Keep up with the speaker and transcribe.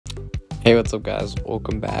Hey, what's up guys?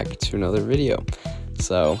 Welcome back to another video.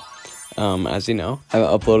 So, as you know, I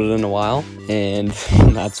haven't uploaded in a while, and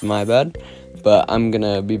that's my bad, but I'm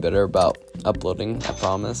gonna be better about uploading, I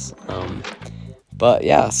promise. But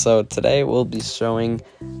yeah, so today I'll be showing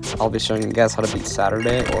you guys how to beat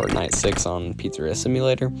Saturday, or Night 6 on Pizzeria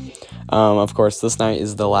Simulator. Of course, this night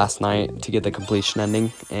is the last night to get the completion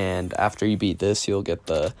ending, and after you beat this, you'll get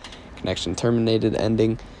the connection terminated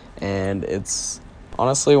ending, and it's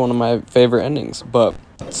honestly one of my favorite endings. But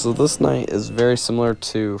so this night is very similar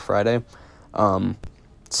to Friday.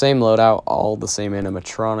 Same loadout, all the same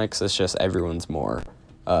animatronics, it's just everyone's more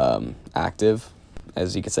active.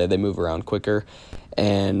 As you could say, they move around quicker,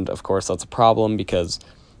 and of course that's a problem because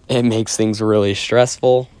it makes things really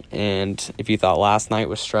stressful. And if you thought last night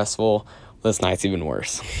was stressful, this night's even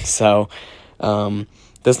worse. So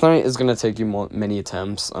this night is going to take you many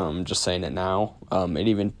attempts, just saying it now. It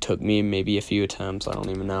even took me maybe a few attempts, I don't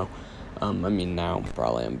even know. I mean, now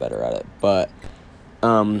probably I'm better at it, but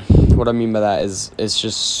what I mean by that is it's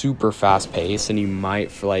just super fast paced, and you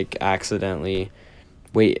might like accidentally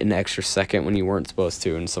wait an extra second when you weren't supposed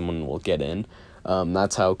to, and someone will get in.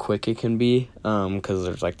 That's how quick it can be, because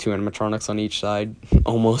there's like 2 animatronics on each side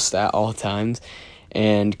almost at all times,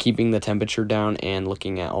 and keeping the temperature down and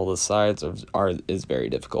looking at all the sides is very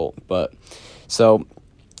difficult. But so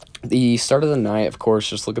the start of the night, of course,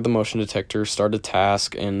 just look at the motion detector, start a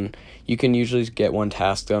task, and you can usually get one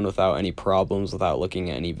task done without any problems, without looking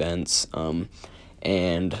at any vents.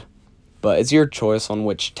 But it's your choice on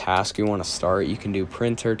which task you want to start. You can do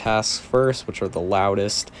printer tasks first, which are the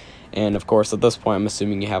loudest. And of course, at this point, I'm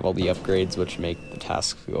assuming you have all the upgrades, which make the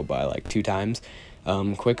tasks go by like 2 times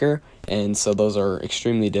quicker. And so those are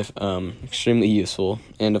extremely useful.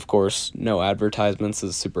 And of course, no advertisements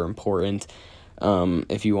is super important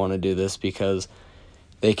if you want to do this, because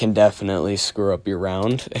they can definitely screw up your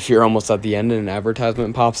round. If you're almost at the end and an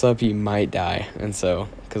advertisement pops up, you might die. And so,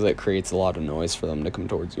 because it creates a lot of noise for them to come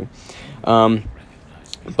towards you.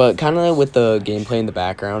 But kind of with the gameplay in the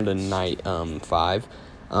background in night 5,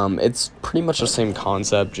 it's pretty much the same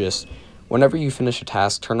concept. Just whenever you finish a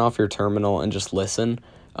task, turn off your terminal and just listen.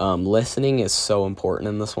 Listening is so important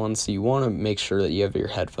in this one, so you want to make sure that you have your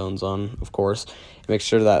headphones on, of course. Make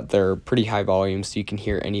sure that they're pretty high volume so you can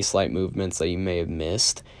hear any slight movements that you may have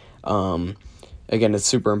missed. Again, it's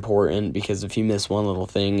super important, because if you miss one little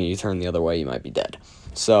thing and you turn the other way, you might be dead.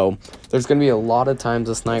 So there's going to be a lot of times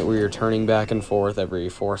this night where you're turning back and forth every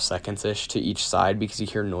 4 seconds-ish to each side, because you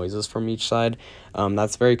hear noises from each side.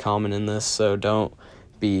 That's very common in this, so don't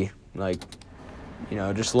be like,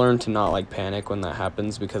 just learn to not like panic when that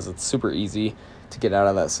happens, because it's super easy to get out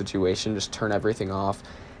of that situation. Just turn everything off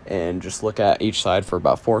and just look at each side for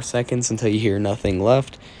about 4 seconds until you hear nothing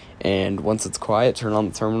left. And once it's quiet, turn on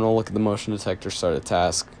the terminal, look at the motion detector, start a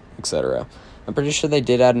task, etc. I'm pretty sure they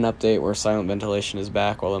did add an update where silent ventilation is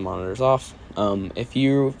back while the monitor's off. If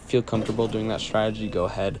you feel comfortable doing that strategy, go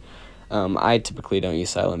ahead. I typically don't use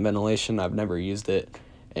silent ventilation. I've never used it,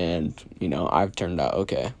 and I've turned out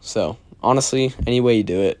okay. So honestly, any way you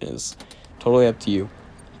do it is totally up to you.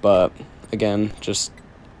 But again, just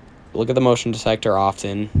look at the motion detector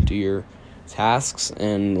often, do your tasks,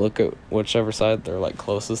 and look at whichever side they're like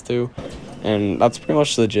closest to. And that's pretty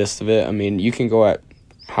much the gist of it. I mean, you can go at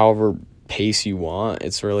however pace you want.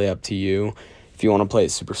 It's really up to you. If you want to play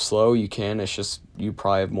it super slow, you can. It's just you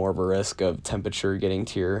probably have more of a risk of temperature getting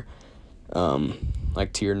to your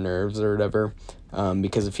to your nerves or whatever,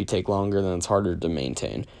 because if you take longer, then it's harder to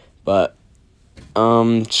maintain. But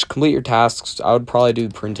just complete your tasks. I would probably do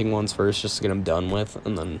the printing ones first, just to get them done with,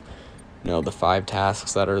 and then the 5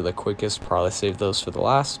 tasks that are the quickest, probably save those for the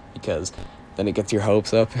last, because then it gets your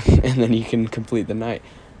hopes up and then you can complete the night.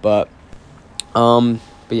 But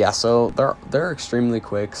yeah, so they're extremely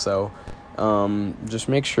quick, so just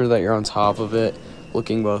make sure that you're on top of it,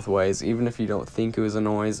 looking both ways. Even if you don't think it was a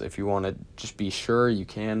noise, if you want to just be sure, you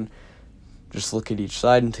can just look at each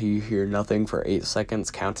side until you hear nothing for 8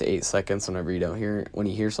 seconds. Count to 8 seconds whenever when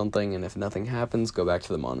you hear something, and if nothing happens, go back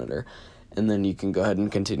to the monitor, and then you can go ahead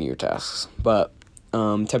and continue your tasks. But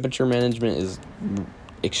temperature management is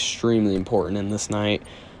extremely important in this night.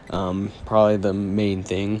 Probably the main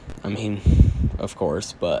thing. I mean, of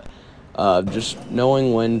course, but just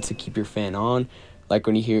knowing when to keep your fan on. Like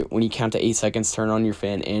when you count to 8 seconds, turn on your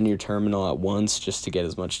fan and your terminal at once, just to get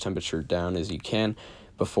as much temperature down as you can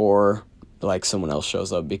before like someone else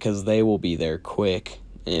shows up, because they will be there quick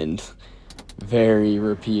and very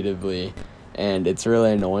repeatedly. And it's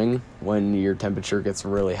really annoying when your temperature gets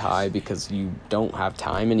really high, because you don't have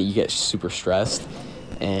time and you get super stressed,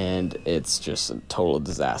 and it's just a total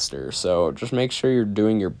disaster. So just make sure you're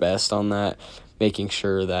doing your best on that, making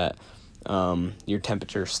sure that your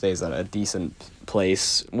temperature stays at a decent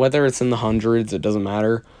place. Whether it's in the hundreds, it doesn't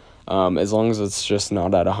matter, as long as it's just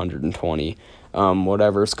not at 120.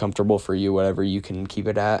 Whatever's comfortable for you, whatever you can keep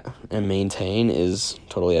it at and maintain is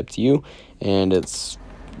totally up to you, and it's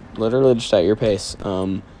literally just at your pace.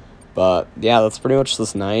 But yeah, that's pretty much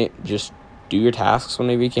this night. Just do your tasks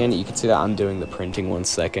whenever you can. You can see that I'm doing the printing 1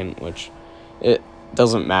 second, which it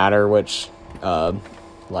doesn't matter which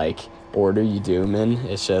like order you do them in.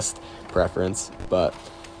 It's just preference. But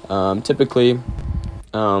typically,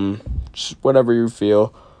 just whatever you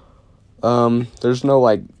feel. There's no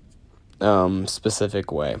like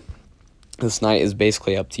specific way. This night is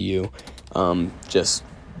basically up to you. Just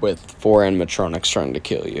with 4 animatronics trying to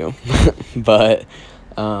kill you. But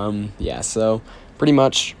yeah, so pretty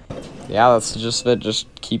much, yeah, that's just it. Just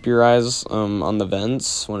keep your eyes on the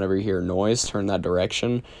vents. Whenever you hear noise, turn that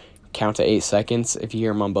direction. Count to 8 seconds. If you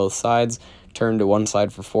hear them on both sides, turn to one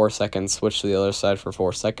side for 4 seconds, switch to the other side for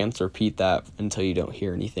 4 seconds. Repeat that until you don't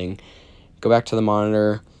hear anything. Go back to the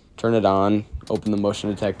monitor, turn it on, open the motion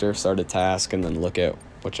detector, start a task, and then look at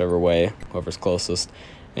whichever way, whoever's closest.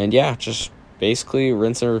 And yeah, just basically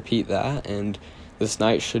rinse and repeat that, and this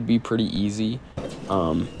night should be pretty easy.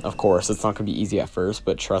 Of course, it's not going to be easy at first,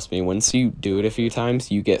 but trust me, once you do it a few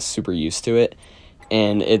times, you get super used to it,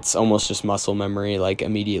 and it's almost just muscle memory, like,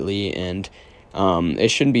 immediately, and it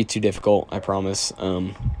shouldn't be too difficult, I promise.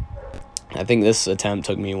 I think this attempt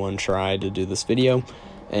took me 1 try to do this video,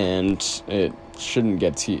 and it shouldn't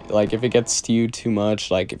get to you. Like, if it gets to you too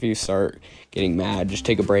much, like, if you start getting mad, just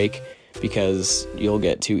take a break, because you'll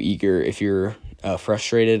get too eager if you're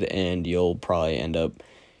frustrated, and you'll probably end up,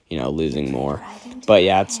 you know, losing more. But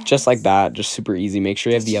yeah, it's just like that, just super easy. Make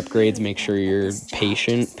sure you have the upgrades, make sure you're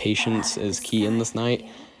patient. Patience is key in this night,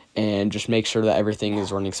 and just make sure that everything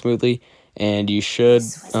is running smoothly, and you should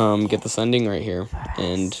get this ending right here.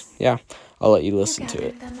 And yeah, I'll let you listen to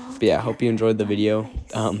it. But yeah, I hope you enjoyed the video.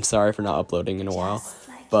 Sorry for not uploading in a while,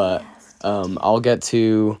 but I'll get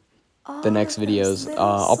to the next videos.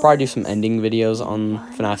 I'll probably do some ending videos on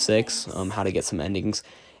FNaF 6, how to get some endings,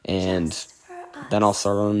 and then I'll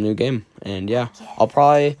start on a new game. And yeah, I'll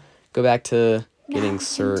probably go back to getting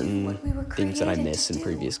certain things that I missed in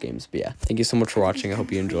previous games. But yeah, thank you so much for watching. I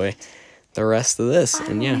hope you enjoy the rest of this,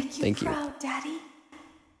 and yeah, thank you. Daddy.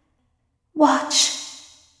 Watch,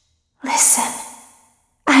 listen,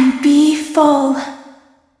 and be full.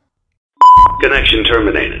 Connection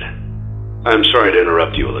terminated. I'm sorry to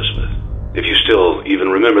interrupt you, Elizabeth, if you still even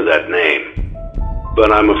remember that name,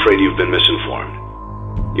 but I'm afraid you've been misinformed.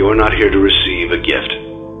 You are not here to receive a gift,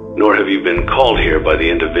 nor have you been called here by the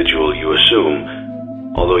individual you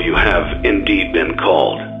assume, although you have indeed been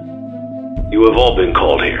called. You have all been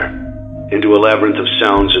called here, into a labyrinth of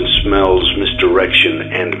sounds and smells,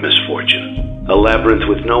 misdirection and misfortune. A labyrinth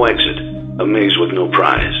with no exit, a maze with no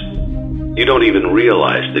prize. You don't even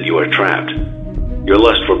realize that you are trapped. Your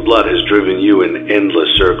lust for blood has driven you in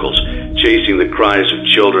endless circles, chasing the cries of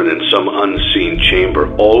children in some unseen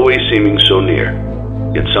chamber, always seeming so near,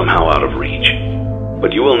 yet somehow out of reach.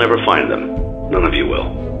 But you will never find them. None of you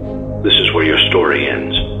will. This is where your story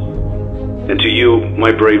ends. And to you,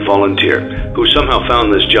 my brave volunteer, who somehow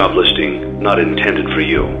found this job listing not intended for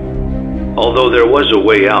you. Although there was a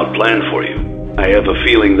way out planned for you, I have a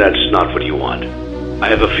feeling that's not what you want. I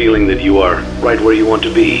have a feeling that you are right where you want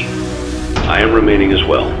to be. I am remaining as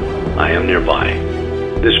well. I am nearby.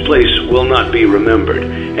 This place will not be remembered,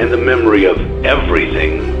 and the memory of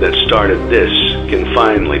everything that started this can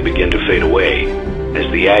finally begin to fade away,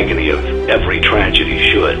 as the agony of every tragedy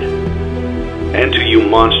should. And to you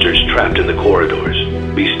monsters trapped in the corridors,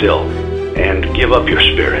 be still, and give up your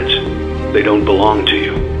spirits. They don't belong to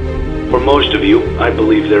you. For most of you, I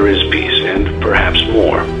believe there is peace, and perhaps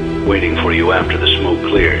more, waiting for you after the smoke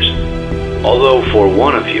clears. Although for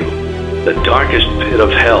one of you, the darkest pit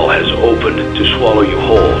of hell has opened to swallow you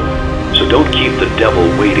whole, so don't keep the devil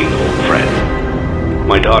waiting, old friend.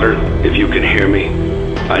 My daughter, if you can hear me,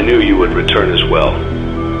 I knew you would return as well.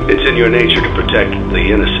 It's in your nature to protect the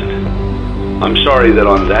innocent. I'm sorry that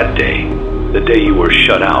on that day, the day you were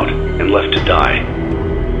shut out and left to die,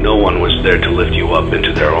 no one was there to lift you up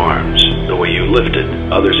into their arms, the way you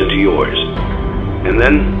lifted others into yours. And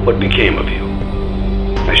then, what became of you?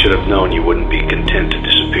 I should have known you wouldn't be content to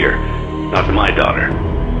disappear. Not my daughter.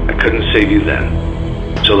 I couldn't save you then,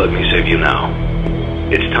 so let me save you now.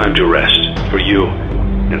 It's time to rest, for you,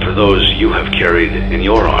 and for those you have carried in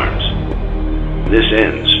your arms. This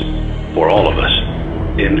ends, for all of us,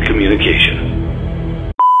 in communication.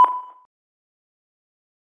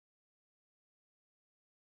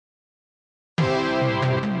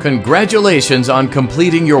 Congratulations on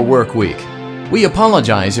completing your work week. We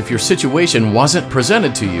apologize if your situation wasn't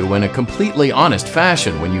presented to you in a completely honest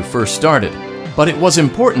fashion when you first started, but it was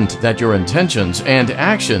important that your intentions and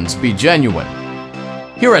actions be genuine.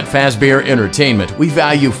 Here at Fazbear Entertainment, we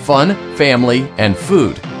value fun, family, and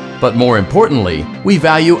food. But more importantly, we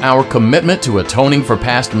value our commitment to atoning for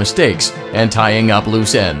past mistakes and tying up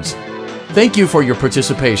loose ends. Thank you for your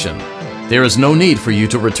participation. There is no need for you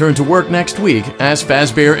to return to work next week, as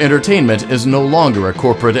Fazbear Entertainment is no longer a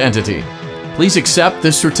corporate entity. Please accept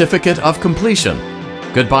this certificate of completion.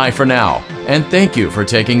 Goodbye for now, and thank you for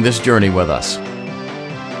taking this journey with us.